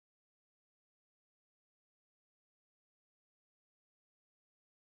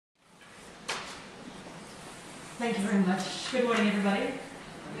Thank you very much. Good morning, everybody.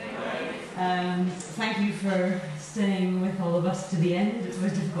 Thank you for staying with all of us to the end. It's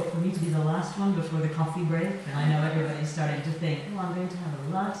always difficult for me to be the last one before the coffee break, and I know everybody's starting to think, oh, I'm going to have a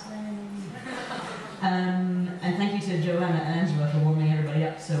latte. And thank you to Joanna and Angela for warming everybody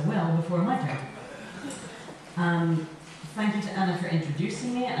up so well before my turn. Thank you to Anna for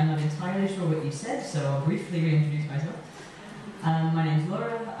introducing me. I'm not entirely sure what you said, so I'll briefly reintroduce myself. My name's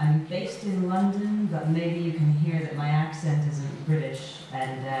Laura. I'm based in London, but maybe you can hear that my accent isn't British,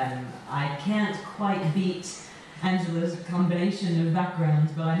 and I can't quite beat Angela's combination of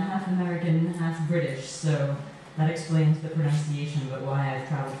backgrounds, but I'm half American, half British, so that explains the pronunciation, but why I've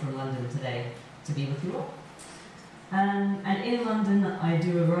travelled from London today to be with you all. And in London, I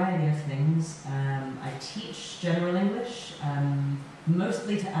do a variety of things. I teach general English,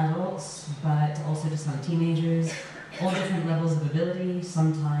 mostly to adults, but also to some teenagers, all different levels of ability.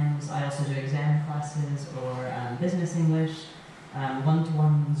 Sometimes I also do exam classes or business English,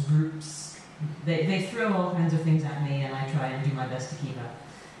 one-to-ones, groups. They throw all kinds of things at me, and I try and do my best to keep up.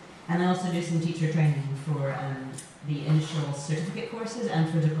 And I also do some teacher training for the initial certificate courses and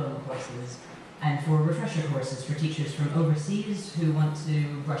for diploma courses, and for refresher courses for teachers from overseas who want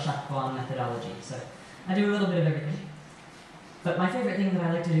to brush up on methodology. So I do a little bit of everything. But my favorite thing that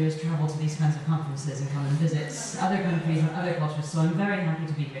I like to do is travel to these kinds of conferences and come and visit other countries and other cultures, so I'm very happy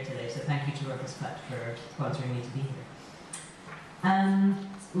to be here today, so thank you to Rokus Klett for sponsoring me to be here.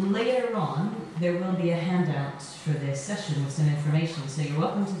 Later on, there will be a handout for this session with some information, so you're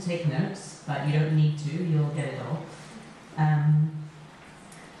welcome to take notes, but you don't need to, you'll get it all. And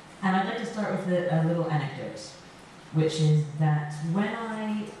I'd like to start with a little anecdote, which is that when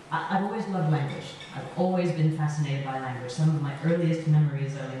I've always loved language. I've always been fascinated by language. Some of my earliest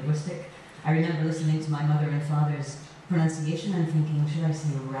memories are linguistic. I remember listening to my mother and father's pronunciation and thinking, should I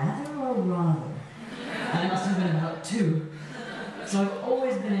say rather or rather? And I must have been about 2. So I've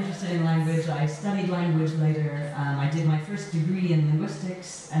always been interested in language. I studied language later. I did my first degree in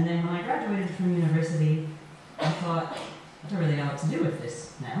linguistics, and then when I graduated from university, I thought, I don't really know what to do with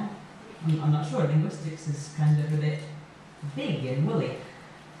this now. I'm not sure. Linguistics is kind of a bit big and woolly.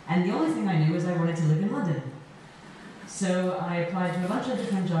 And the only thing I knew was I wanted to live in London. So I applied to a bunch of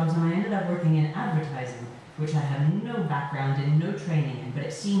different jobs, and I ended up working in advertising, which I had no background in, no training in, but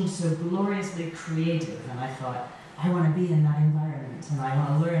it seemed so gloriously creative, and I thought, I want to be in that environment, and I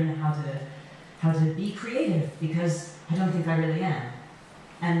want to learn how to be creative, because I don't think I really am.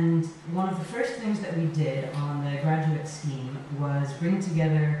 And one of the first things that we did on the graduate scheme was bring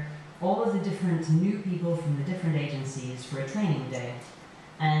together all of the different new people from the different agencies for a training day.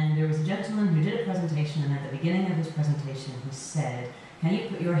 And there was a gentleman who did a presentation, and at the beginning of his presentation he said, can you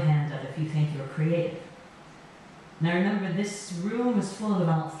put your hand up if you think you're creative? Now remember, this room was full of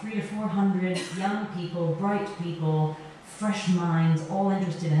about 300 to 400 young people, bright people, fresh minds, all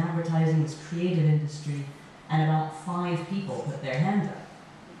interested in advertising, this creative industry, and about 5 people put their hand up.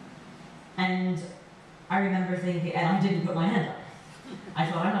 And I remember thinking, and I didn't put my hand up. I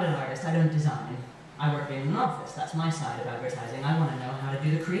thought, I'm not an artist, I don't design. I work in an office, that's my side of advertising. I want to know how to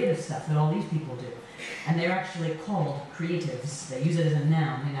do the creative stuff that all these people do. And they're actually called creatives. They use it as a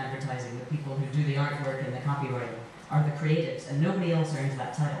noun in advertising. The people who do the artwork and the copywriting are the creatives, and nobody else earns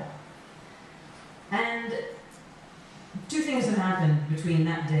that title. And 2 things have happened between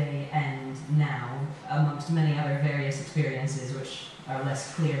that day and now, amongst many other various experiences which are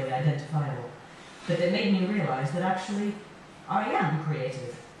less clearly identifiable, but they made me realize that actually I am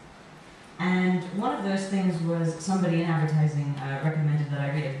creative. And one of those things was somebody in advertising recommended that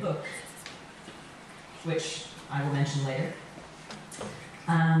I read a book, which I will mention later,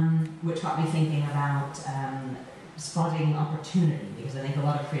 which got me thinking about spotting opportunity, because I think a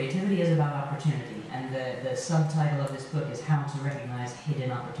lot of creativity is about opportunity, and the subtitle of this book is How to Recognize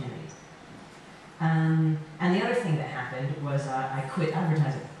Hidden Opportunities. And the other thing that happened was I quit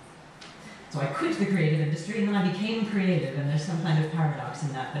advertising. So I quit the creative industry, and then I became creative, and there's some kind of paradox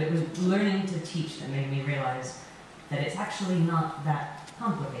in that, but it was learning to teach that made me realize that it's actually not that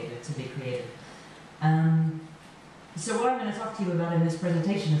complicated to be creative. So what I'm going to talk to you about in this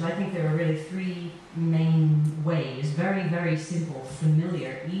presentation is I think there are really 3 main ways, very, very simple,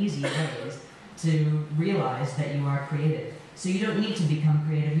 familiar, easy ways to realize that you are creative. So you don't need to become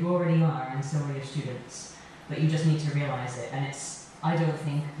creative, you already are, and so are your students, but you just need to realize it, and it's, I don't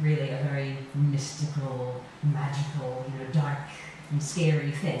think, really a very mystical, magical, dark and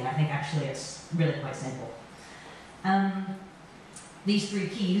scary thing. I think actually it's really quite simple. These 3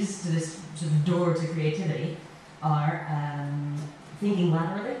 keys to the door to creativity are thinking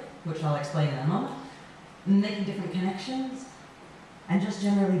laterally, which I'll explain in a moment, making different connections, and just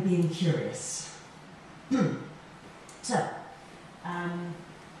generally being curious. So,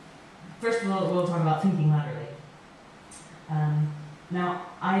 first of all, we'll talk about thinking laterally. Now,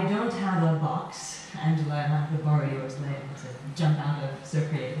 I don't have a box, Angela, and I have to borrow yours later to jump out of so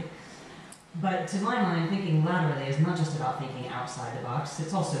creatively. But to my mind, thinking laterally is not just about thinking outside the box,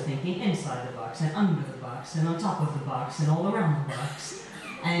 it's also thinking inside the box, and under the box, and on top of the box, and all around the box,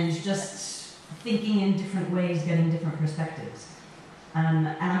 and just thinking in different ways, getting different perspectives. And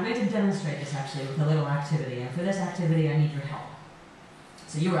I'm going to demonstrate this actually with a little activity, and for this activity I need your help.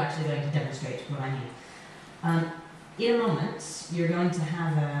 So you're actually going to demonstrate what I need. In a moment, you're going to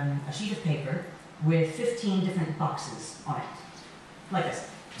have a sheet of paper with 15 different boxes on it, like this,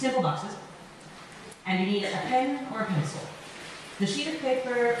 simple boxes. And you need a pen or a pencil. The sheet of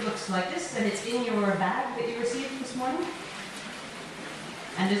paper looks like this, and it's in your bag that you received this morning.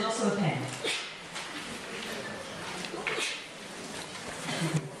 And there's also a pen. You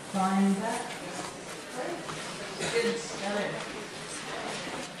can find that. Good. Got it.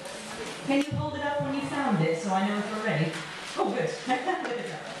 Can you hold it up when you found it so I know if we're ready? Oh, good. Thank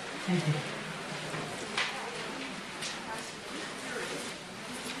you.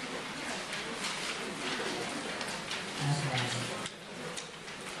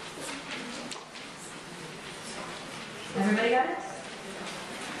 Everybody got it?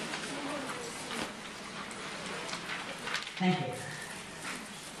 Thank you.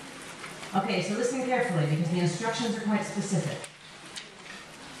 Okay, so listen carefully because the instructions are quite specific.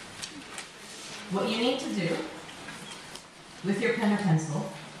 What you need to do with your pen or pencil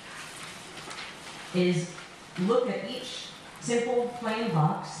is look at each simple plain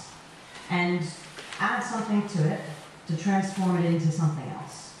box and add something to it to transform it into something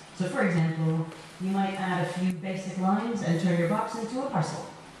else. So for example, you might add a few basic lines and turn your box into a parcel.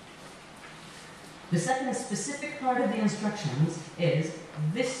 The second specific part of the instructions is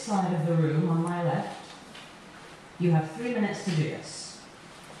this side of the room on my left. You have 3 minutes to do this.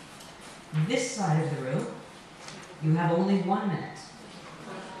 This side of the room, you have only 1 minute.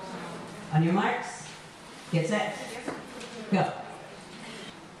 On your marks, get set, go.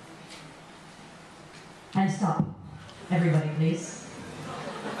 And stop. Everybody, please.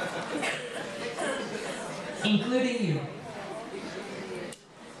 Including you.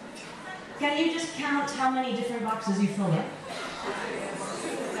 Can you just count how many different boxes you filled up?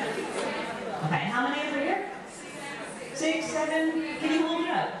 Okay, how many over here? 6, 7, can you hold it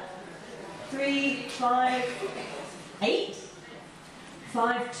up? 3, 5, 8?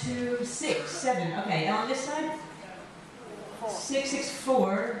 5, 2, 6, 7. Okay, and on this side? 6, 6,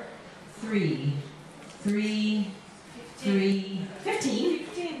 4, 3, 3, 3,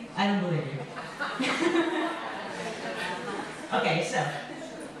 15? I don't believe you. Okay, so,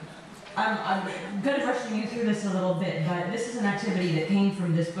 I'm good at rushing you through this a little bit, but this is an activity that came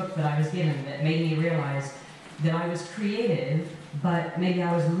from this book that I was given that made me realize that I was creative, but maybe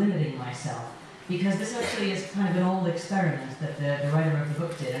I was limiting myself. Because this actually is kind of an old experiment that the writer of the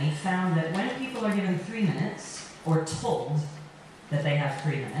book did, and he found that when people are given 3 minutes, or told that they have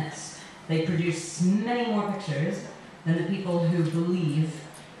 3 minutes, they produce many more pictures than the people who believe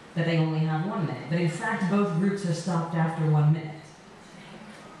that they only have 1 minute. But in fact, both groups are stopped after 1 minute.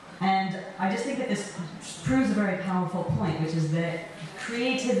 And I just think that this proves a very powerful point, which is that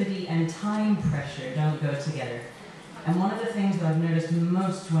creativity and time pressure don't go together. And one of the things that I've noticed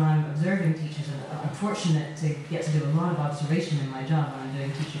most when I'm observing teachers, and I'm fortunate to get to do a lot of observation in my job when I'm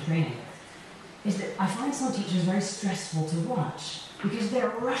doing teacher training, is that I find some teachers very stressful to watch because they're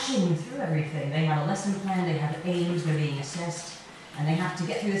rushing through everything. They have a lesson plan, they have aims, they're being assessed, and they have to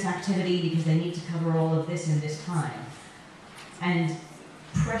get through this activity because they need to cover all of this in this time. And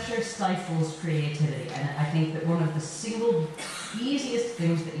pressure stifles creativity, and I think that one of the single easiest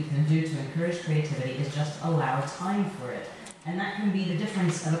things that you can do to encourage creativity is just allow time for it. And that can be the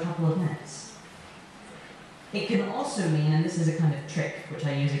difference of a couple of minutes. It can also mean, and this is a kind of trick which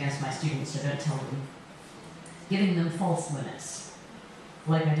I use against my students, so don't tell them, giving them false limits,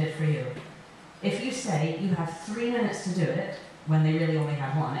 like I did for you. If you say you have 3 minutes to do it, when they really only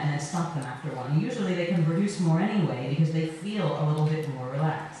have 1, and then stop them after 1, usually they can produce more anyway because they feel a little bit more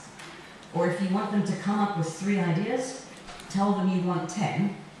relaxed. Or if you want them to come up with 3 ideas, tell them you want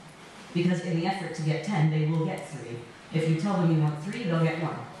 10, because in the effort to get 10, they will get 3. If you tell them you want 3, they'll get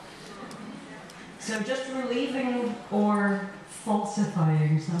 1. So just relieving or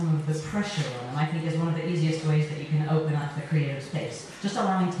falsifying some of the pressure on them, I think, is one of the easiest ways that you can open up the creative space. Just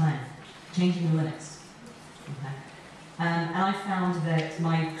allowing time, changing the limits. Okay. And I found that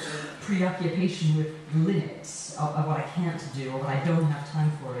my preoccupation with limits of what I can't do or what I don't have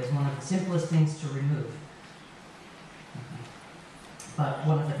time for is one of the simplest things to remove. Okay. But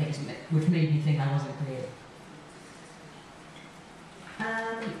one of the things which made me think I wasn't creative.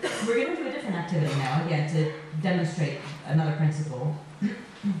 We're going to do a different activity now, again, to demonstrate another principle.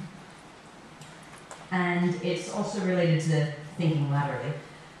 And it's also related to thinking laterally.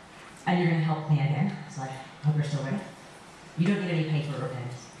 And you're going to help me again, so I hope you're still ready. You don't need any paper or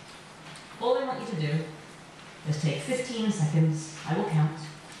pens. All I want you to do is take 15 seconds, I will count,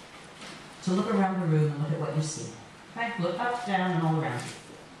 to look around the room and look at what you see. Okay? Look up, down, and all around you.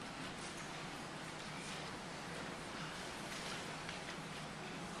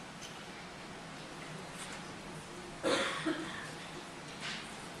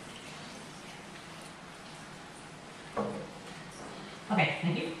 Okay,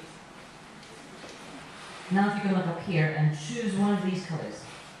 thank you. Now if you can look up here and choose one of these colors.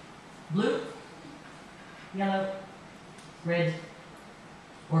 Blue, yellow, red,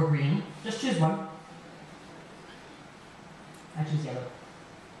 or green. Just choose one. I choose yellow.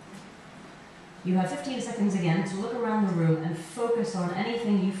 You have 15 seconds again to look around the room and focus on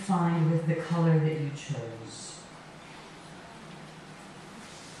anything you find with the color that you chose.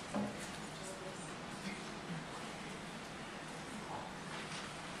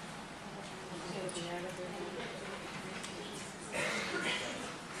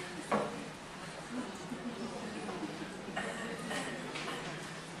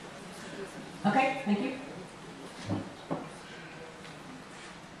 Okay, thank you.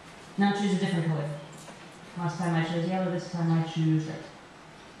 Now choose a different color. Last time I chose yellow, this time I choose red.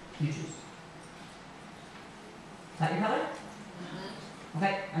 You choose. Is that your color?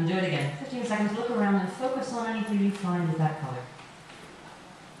 Okay, and do it again. 15 seconds, look around and focus on anything you find with that color.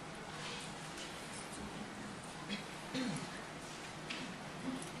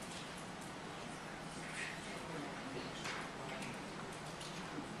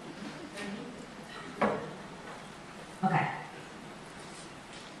 Okay.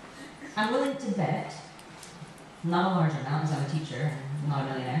 I'm willing to bet, not a large amount because I'm a teacher and not a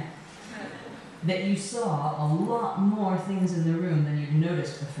millionaire, that you saw a lot more things in the room than you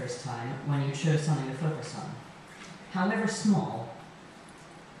noticed the first time when you chose something to focus on. However small.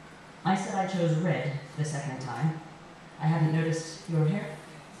 I said I chose red the second time. I hadn't noticed your hair.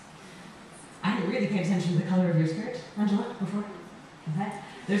 I didn't really pay attention to the color of your skirt, Angela, before. Okay.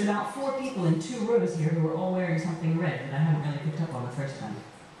 There's about 4 people in 2 rows here who are all wearing something red that I hadn't really picked up on the first time.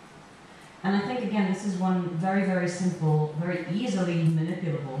 And I think, again, this is one very, very simple, very easily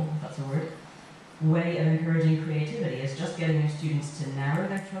manipulable, if that's a word, way of encouraging creativity, is just getting your students to narrow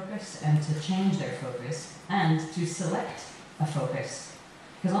their focus and to change their focus and to select a focus.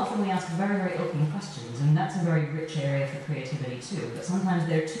 Because often we ask very, very open questions, and that's a very rich area for creativity too, but sometimes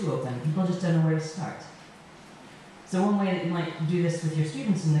they're too open. People just don't know where to start. So one way that you might do this with your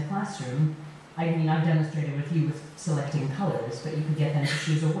students in the classroom, I mean, I've demonstrated with you with selecting colors, but you could get them to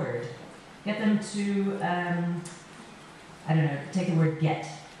choose a word. Get them to, I don't know, take the word get,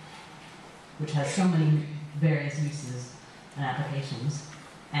 which has so many various uses and applications.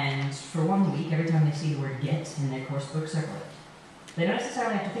 And for 1 week, every time they see the word get in their course book, circle it. They don't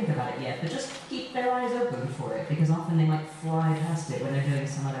necessarily have to think about it yet, but just keep their eyes open for it, because often they might fly past it when they're doing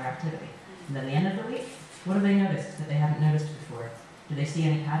some other activity. And then at the end of the week, what have they noticed that they haven't noticed before? Do they see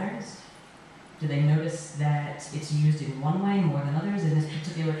any patterns? Do they notice that it's used in one way more than others in this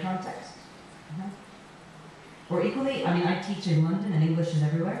particular context? Or equally, I mean, I teach in London and English is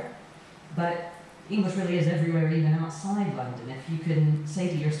everywhere, but English really is everywhere even outside London. If you can say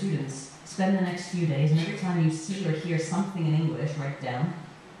to your students, spend the next few days and every time you see or hear something in English, write down.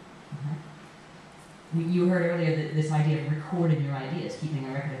 You heard earlier this idea of recording your ideas, keeping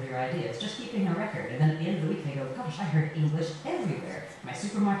a record of your ideas, just keeping a record, and then at the end of the week they go, gosh, I heard English everywhere. My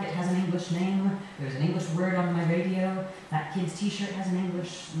supermarket has an English name, there's an English word on my radio, that kid's t-shirt has an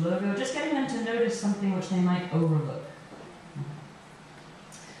English logo, just getting them to notice something which they might overlook.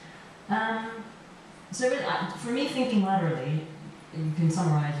 So really, for me, thinking laterally, you can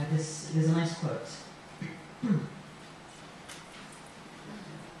summarize with this, there's a nice quote.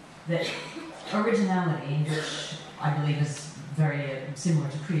 That originality, which I believe is very similar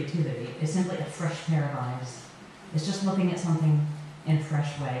to creativity, is simply a fresh pair of eyes. It's just looking at something in a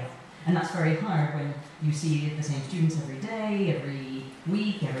fresh way. And that's very hard when you see the same students every day, every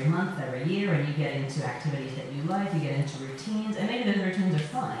week, every month, every year, and you get into activities that you like, you get into routines, and maybe those routines are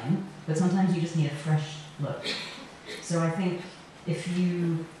fine, but sometimes you just need a fresh look. So I think if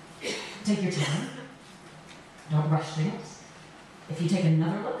you take your time, don't rush things. If you take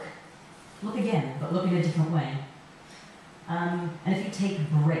another look, look again, but look in a different way. And if you take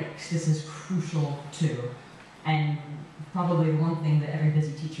breaks, this is crucial too. And probably the one thing that every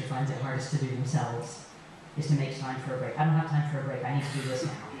busy teacher finds it hardest to do themselves is to make time for a break. I don't have time for a break, I need to do this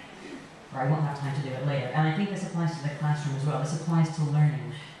now. Or I won't have time to do it later. And I think this applies to the classroom as well. This applies to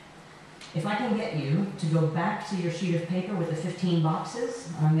learning. If I can get you to go back to your sheet of paper with the 15 boxes,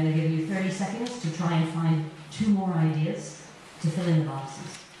 and I'm going to give you 30 seconds to try and find 2 more ideas to fill in the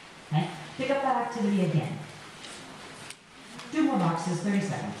boxes. Okay? Pick up that activity again. 2 more boxes, 30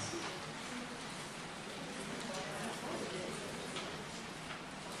 seconds.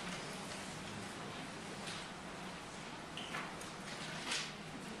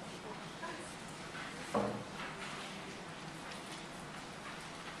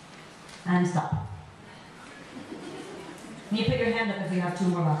 And stop. Can you put your hand up if you have 2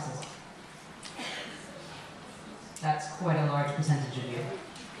 more boxes? That's quite a large percentage of you.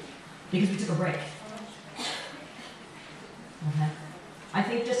 Because we took a break. Okay. I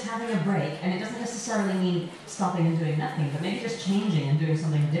think just having a break, and it doesn't necessarily mean stopping and doing nothing, but maybe just changing and doing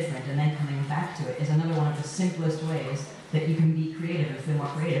something different and then coming back to it is another one of the simplest ways that you can be creative and feel more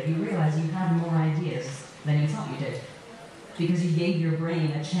creative. You realize you have more ideas than you thought you did. Because you gave your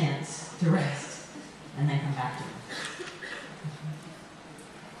brain a chance to rest and then come back to it.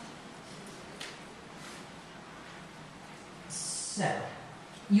 So,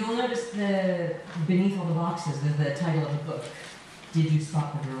 you'll notice beneath all the boxes, there's the title of the book. Did You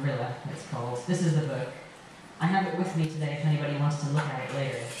Spot the Gorilla, it's called. This is the book. I have it with me today if anybody wants to look at it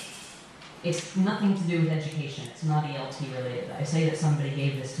later. It's nothing to do with education. It's not ELT related. I say that somebody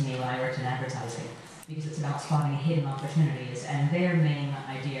gave this to me when I worked in advertising, because it's about spotting hidden opportunities, and their main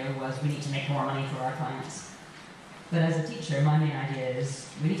idea was we need to make more money for our clients. But as a teacher, my main idea is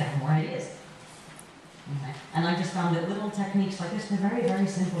we need to have more ideas. Okay. And I just found that little techniques like this, they're very, very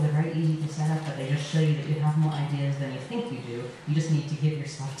simple, they're very easy to set up, but they just show you that you have more ideas than you think you do. You just need to give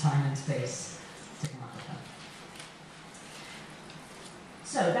yourself time and space to come up with them.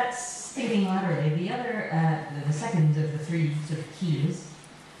 So that's thinking laterally. The other, the second of the 3 sort of keys,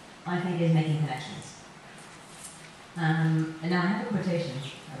 I think, is making connections. And now I have a quotation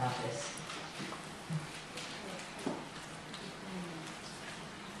about this.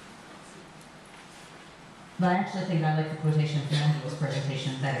 But I actually think I like the quotation from Angela's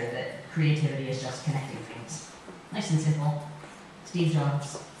presentation better, that creativity is just connecting things. Nice and simple. Steve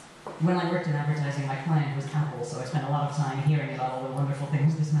Jobs. When I worked in advertising, my client was Apple, so I spent a lot of time hearing about all the wonderful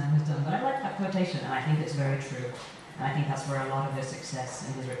things this man has done. But I like that quotation, and I think it's very true. And I think that's where a lot of his success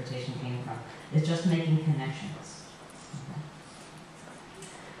and his reputation came from, is just making connections. Okay.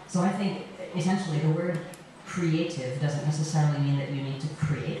 So I think, essentially, the word creative doesn't necessarily mean that you need to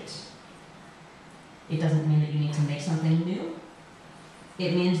create. It doesn't mean that you need to make something new.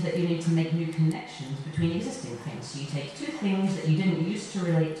 It means that you need to make new connections between existing things. So you take 2 things that you didn't used to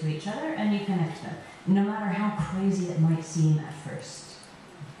relate to each other and you connect them, no matter how crazy it might seem at first.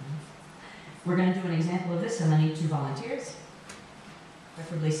 We're going to do an example of this, and I need 2 volunteers.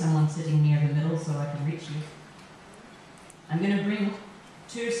 Preferably someone sitting near the middle so I can reach you. I'm going to bring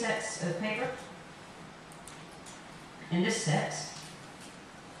 2 sets of paper. In this set,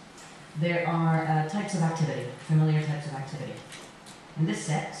 there are types of activity, familiar types of activity. In this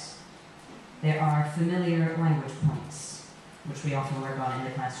set, there are familiar language points, which we often work on in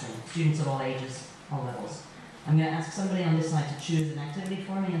the classroom. Students of all ages, all levels. I'm going to ask somebody on this side to choose an activity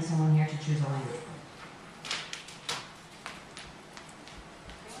for me and someone here to choose a language point.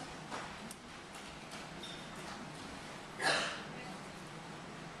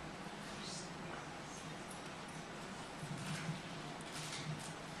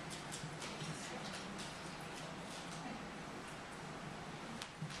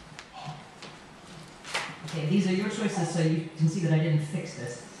 Okay, these are your choices so you can see that I didn't fix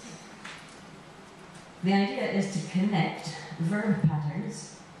this. The idea is to connect verb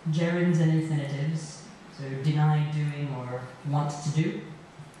patterns, gerunds and infinitives, so deny, doing, or want to do,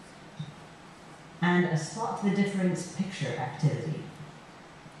 and a spot the difference picture activity.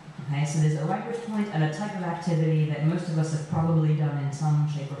 Okay, so there's a language point and a type of activity that most of us have probably done in some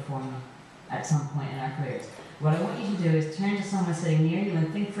shape or form at some point in our careers. What I want you to do is turn to someone sitting near you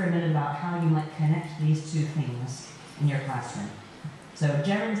and think for a minute about how you might connect these 2 things in your classroom. So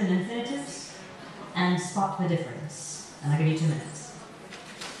gerunds and infinitives, and spot the difference. And I'll give you 2 minutes.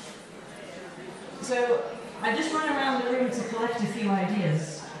 So I've just run around the room to collect a few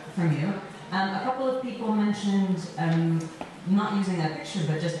ideas from you. A couple of people mentioned not using that picture,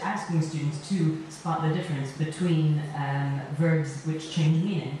 but just asking students to spot the difference between verbs which change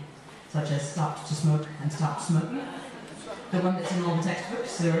meaning, such as stopped to smoke and stopped smoking. The one that's in all the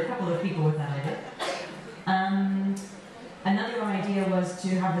textbooks. There were a couple of people with that idea. Another idea was to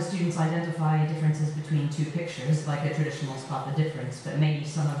have the students identify differences between 2 pictures, like a traditional spot the difference, but maybe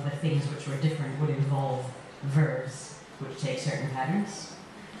some of the things which were different would involve verbs which take certain patterns.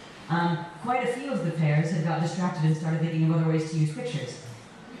 Quite a few of the pairs had got distracted and started thinking of other ways to use pictures.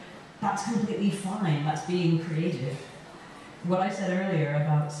 That's completely fine, that's being creative. What I said earlier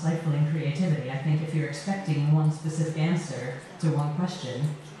about stifling creativity, I think if you're expecting one specific answer to one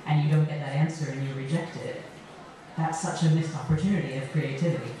question, and you don't get that answer and you reject it, that's such a missed opportunity of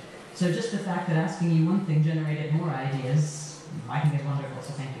creativity. So just the fact that asking you one thing generated more ideas, I think is wonderful,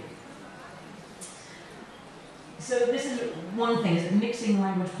 so thank you. So this is one thing, is mixing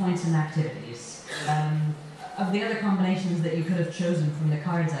language points and activities. Of the other combinations that you could have chosen from the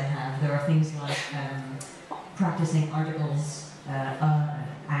cards I have, there are things like practicing articles, an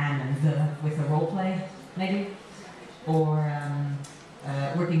and the with a role play, maybe, or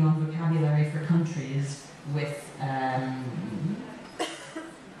working on vocabulary for countries with a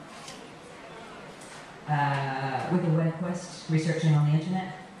web quest, researching on the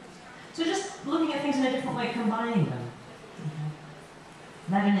internet. So just looking at things in a different way, combining them.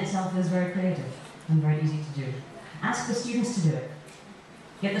 That in itself is very creative and very easy to do. Ask the students to do it.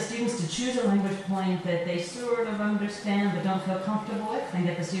 Get the students to choose a language point that they sort of understand but don't feel comfortable with, and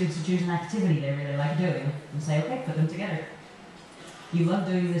get the students to choose an activity they really like doing, and say, okay, put them together. You love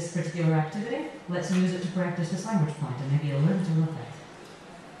doing this particular activity, let's use it to practice this language point, and maybe you'll learn to love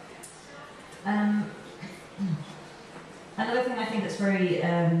that. Another thing I think that's very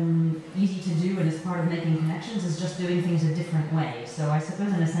easy to do and is part of making connections is just doing things a different way. So I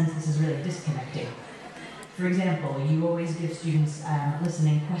suppose in a sense this is really disconnecting. For example, you always give students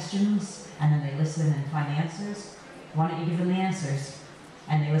listening questions, and then they listen and find the answers. Why don't you give them the answers,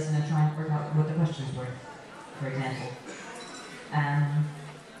 and they listen and try and work out what the questions were, for example.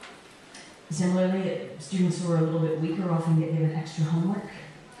 Similarly, students who are a little bit weaker often get given extra homework.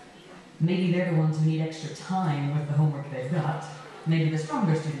 Maybe they're the ones who need extra time with the homework they've got. Maybe the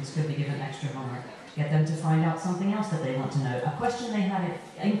stronger students could be given extra homework. Get them to find out something else that they want to know. A question they had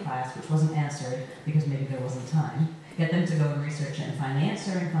in class which wasn't answered because maybe there wasn't time. Get them to go and research it and find the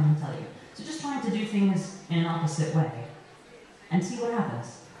answer and come and tell you. So just trying to do things in an opposite way and see what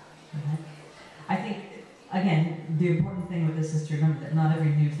happens. Okay? I think, again, the important thing with this is to remember that not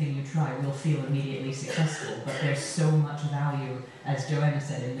every new thing you try will feel immediately successful, but there's so much value, as Joanna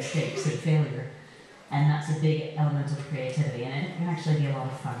said, in mistakes and failure. And that's a big element of creativity, and it can actually be a lot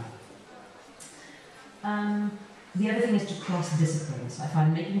of fun. The other thing is to cross disciplines. I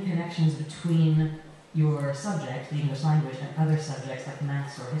find making connections between your subject, the English language, and other subjects like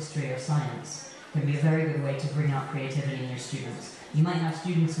maths or history or science can be a very good way to bring out creativity in your students. You might have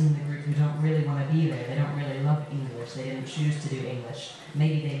students in the group who don't really want to be there, they don't really love English, they didn't choose to do English.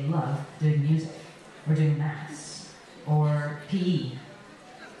 Maybe they love doing music, or doing maths, or PE.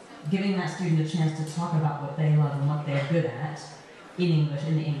 Giving that student a chance to talk about what they love and what they're good at in English,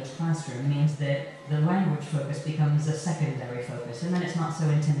 in the English classroom, means that the language focus becomes a secondary focus, and then it's not so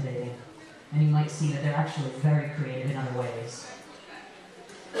intimidating. And you might see that they're actually very creative in other ways.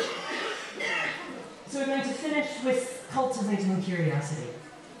 So we're going to finish with cultivating curiosity.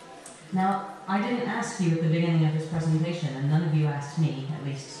 Now, I didn't ask you at the beginning of this presentation, and none of you asked me, at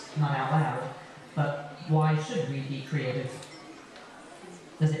least not out loud, but why should we be creative?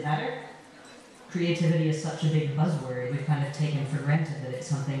 Does it matter? Creativity is such a big buzzword, we've kind of taken for granted that it's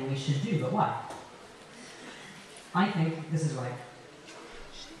something we should do, but why? I think this is why.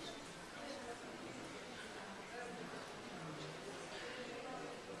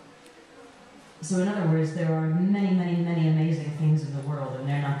 So in other words, there are many, many, many amazing things in the world, and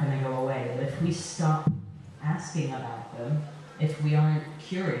they're not going to go away. But if we stop asking about them, if we aren't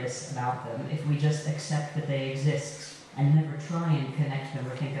curious about them, if we just accept that they exist and never try and connect them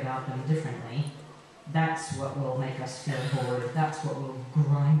or think about them differently, that's what will make us feel bored. That's what will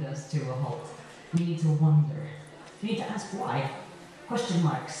grind us to a halt. We need to wonder. We need to ask why. Question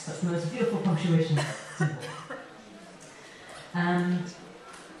marks. That's the most beautiful punctuation symbol.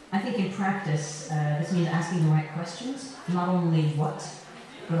 I think in practice, this means asking the right questions. Not only what,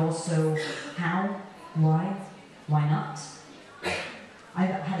 but also how, why not. I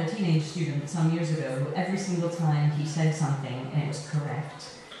had a teenage student some years ago who every single time he said something and it was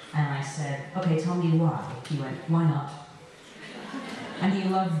correct, and I said, okay, tell me why. He went, why not? And he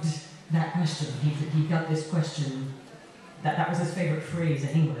loved that question. He got this question, that was his favorite phrase in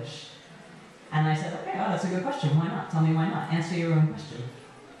English. And I said, okay, oh, that's a good question, why not? Tell me why not. Answer your own question.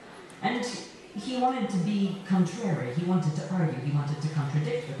 And he wanted to be contrary, he wanted to argue, he wanted to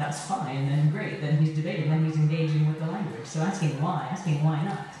contradict, but that's fine and great. Then he's debating, then he's engaging with the language. So asking why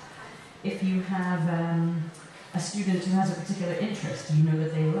not. If you have a student who has a particular interest you know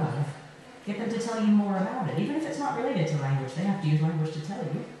that they love, get them to tell you more about it. Even if it's not related to language, they have to use language to tell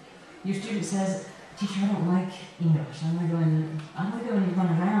you. Your student says, teacher, I don't like English, I want to go and run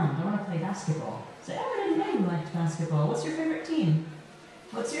around, I want to play basketball. Say, oh, I didn't know you liked basketball, what's your favorite team?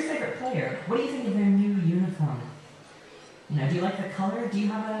 What's your favorite player? What do you think of their new uniform? You know, do you like the color? Do you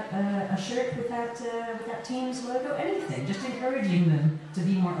have a shirt with that team's logo? Anything. Just encouraging them to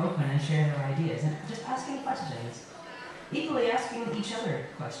be more open and share their ideas, and just asking questions. Equally asking each other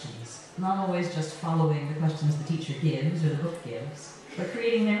questions. Not always just following the questions the teacher gives or the book gives, but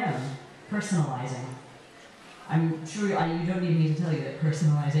creating their own. Personalizing. I'm sure you don't need me to tell you that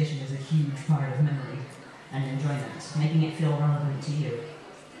personalization is a huge part of memory and enjoyment, making it feel relevant to you.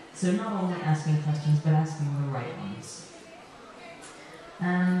 So not only asking questions, but asking the right ones.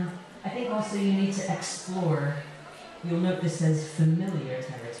 I think also you need to explore. You'll note this says familiar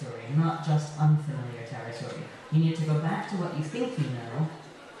territory, not just unfamiliar territory. You need to go back to what you think you know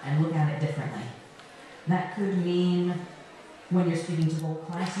and look at it differently. That could mean when you're speaking to whole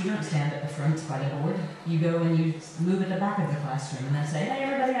class, you don't stand at the front by the board. You go and you move at the back of the classroom and then say, hey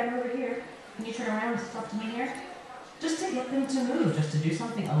everybody, I'm over here. Can you turn around and talk to me here? Just to get them to move, just to do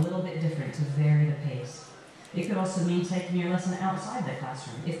something a little bit different to vary the pace. It could also mean taking your lesson outside the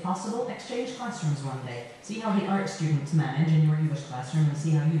classroom. If possible, exchange classrooms one day. See how the art students manage in your English classroom and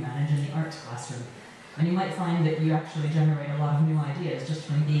see how you manage in the arts classroom. And you might find that you actually generate a lot of new ideas just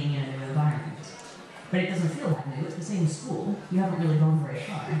from being in a new environment. But it doesn't feel that new, it's the same school. You haven't really gone very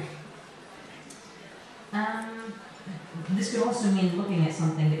far. This could also mean looking at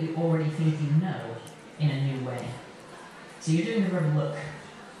something that you already think you know in a new way. So you're doing the verb look.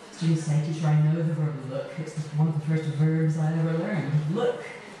 Students say, teacher, I know the verb look. It's one of the first verbs I ever learned. Look.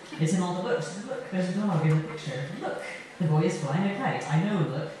 It's in all the books. Look, there's a dog in the picture. Look, the boy is flying a kite. I know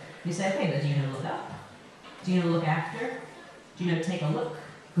look. You say, okay, but do you know look up? Do you know look after? Do you know take a look?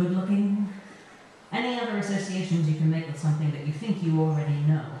 Good looking? Any other associations you can make with something that you think you already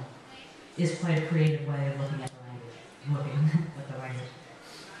know is quite a creative way of looking at the language. Looking at the language.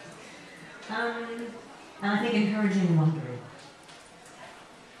 And I think encouraging wondering.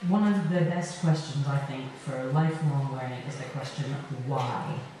 One of the best questions, I think, for lifelong learning is the question,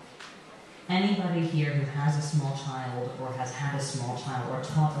 why? Anybody here who has a small child, or has had a small child, or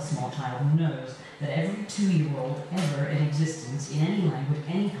taught a small child knows that every 2-year-old ever in existence, in any language,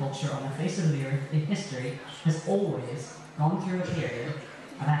 any culture on the face of the earth, in history, has always gone through a period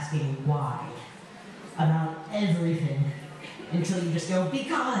of asking why about everything, until you just go,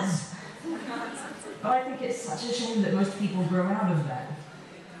 because! But I think it's such a shame that most people grow out of that.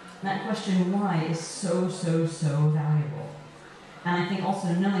 That question, why, is so, so, so valuable. And I think also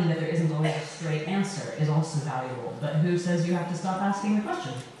knowing that there isn't always a straight answer is also valuable. But who says you have to stop asking the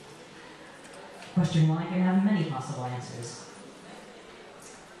question? Question why can have many possible answers.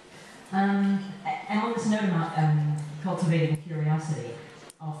 And on this note about cultivating curiosity,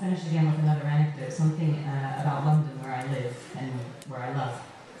 I'll finish again with another anecdote, something about London where I live and where I love.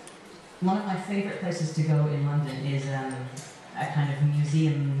 One of my favorite places to go in London is a kind of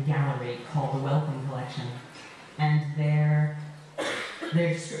museum gallery called the Wellcome Collection. And their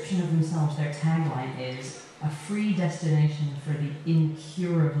description of themselves, their tagline is, a free destination for the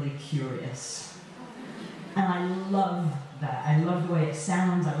incurably curious. And I love that. I love the way it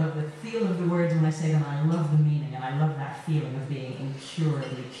sounds, I love the feel of the words when I say them, I love the meaning, and I love that feeling of being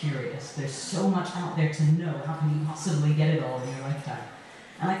incurably curious. There's so much out there to know, how can you possibly get it all in your lifetime?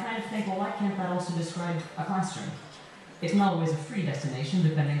 And I kind of think, well, why can't that also describe a classroom? It's not always a free destination,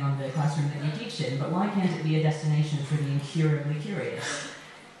 depending on the classroom that you teach in, but why can't it be a destination for the incurably curious?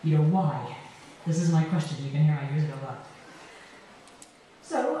 You know, why? This is my question. You can hear I use it a lot.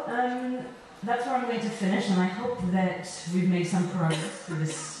 So, that's where I'm going to finish, and I hope that we've made some progress through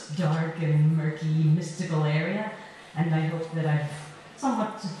this dark and murky, mystical area, and I hope that I've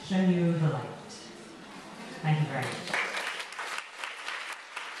somewhat shown you the light. Thank you very much.